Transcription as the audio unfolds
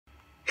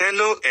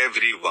Hello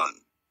everyone.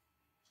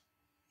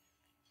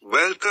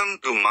 Welcome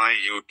to my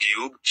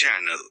YouTube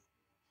channel.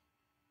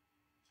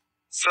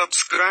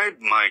 Subscribe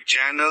my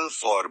channel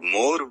for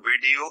more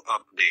video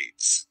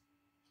updates.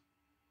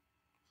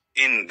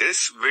 In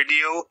this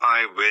video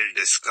I will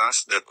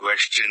discuss the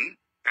question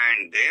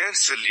and their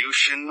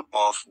solution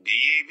of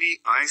DAV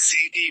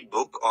ICT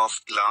Book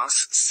of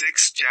Class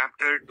 6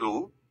 Chapter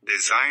 2,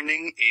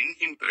 Designing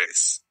in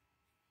Impress.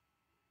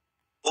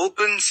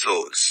 Open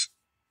Source.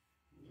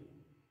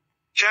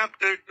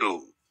 Chapter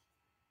 2.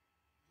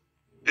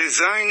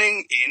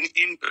 Designing in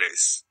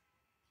Impress.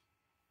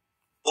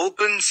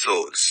 Open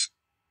Source.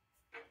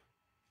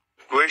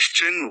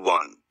 Question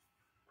 1.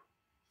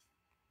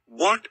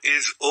 What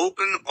is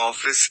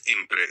OpenOffice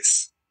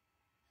Impress?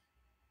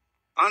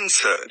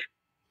 Answer.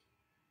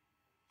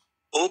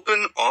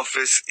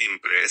 OpenOffice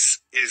Impress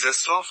is a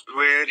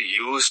software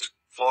used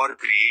for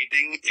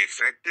creating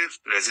effective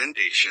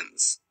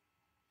presentations.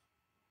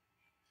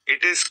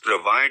 It is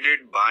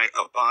provided by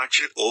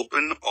Apache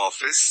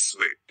OpenOffice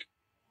Suite.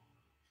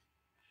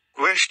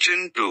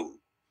 Question 2.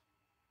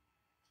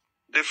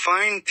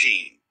 Define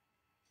theme.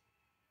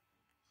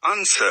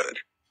 Answer.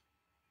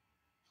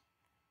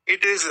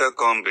 It is a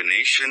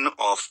combination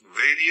of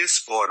various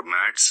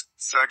formats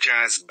such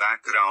as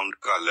background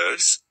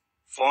colors,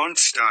 font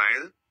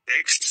style,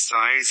 text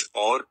size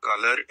or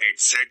color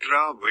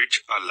etc.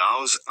 which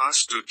allows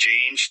us to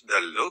change the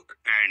look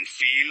and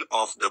feel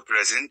of the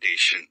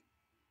presentation.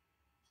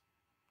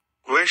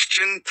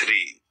 Question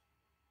 3.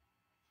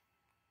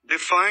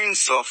 Define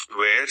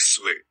software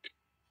suite.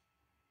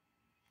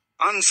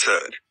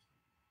 Answer.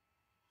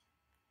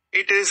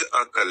 It is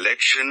a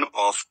collection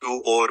of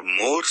two or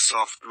more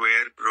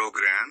software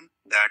programs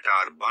that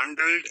are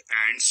bundled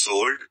and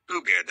sold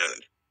together.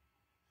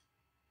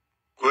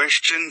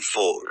 Question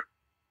 4.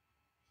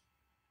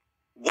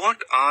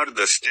 What are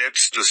the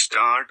steps to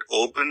start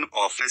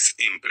OpenOffice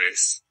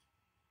Impress?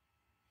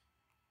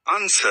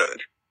 Answer.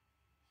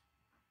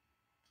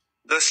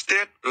 The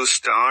steps to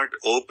start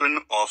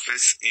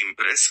OpenOffice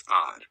Impress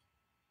are: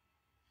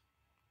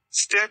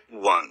 Step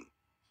 1.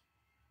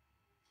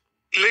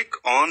 Click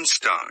on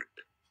Start.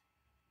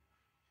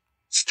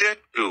 Step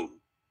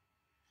 2.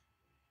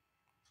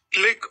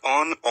 Click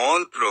on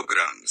All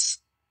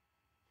Programs.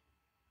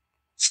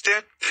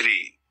 Step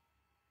 3.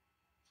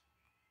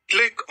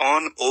 Click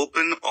on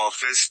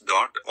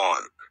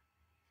OpenOffice.org.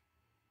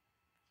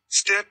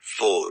 Step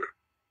 4.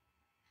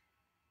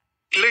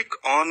 Click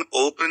on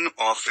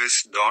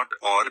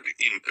OpenOffice.org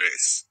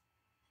Impress.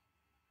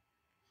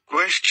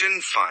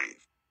 Question 5.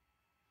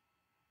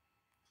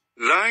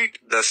 Write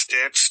the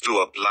steps to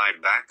apply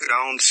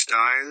background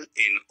style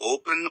in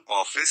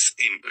OpenOffice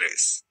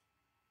Impress.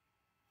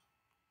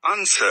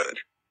 Answer.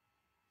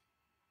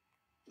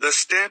 The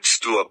steps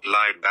to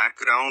apply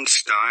background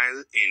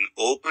style in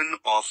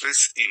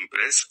OpenOffice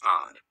Impress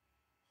are: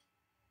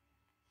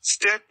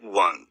 Step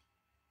 1.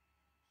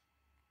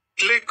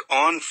 Click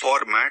on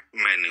Format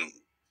menu.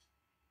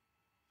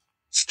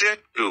 Step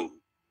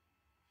 2.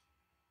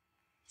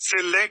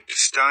 Select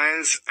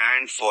Styles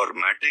and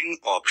Formatting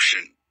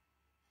option.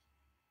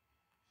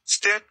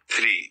 Step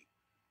 3.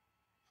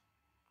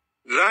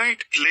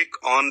 Right-click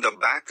on the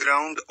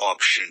background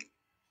option.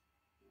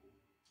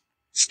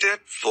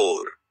 Step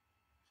 4.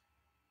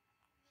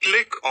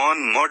 Click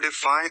on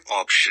Modify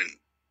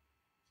option.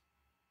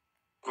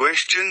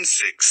 Question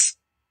 6.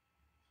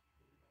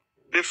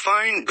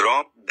 Define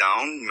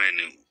drop-down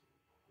menu.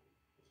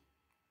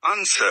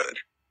 Answer.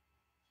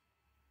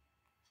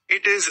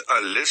 It is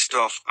a list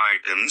of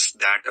items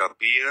that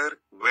appear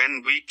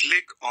when we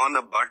click on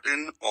a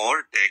button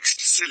or text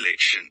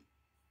selection.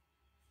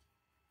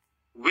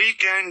 We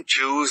can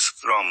choose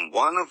from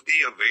one of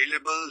the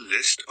available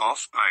list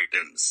of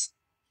items.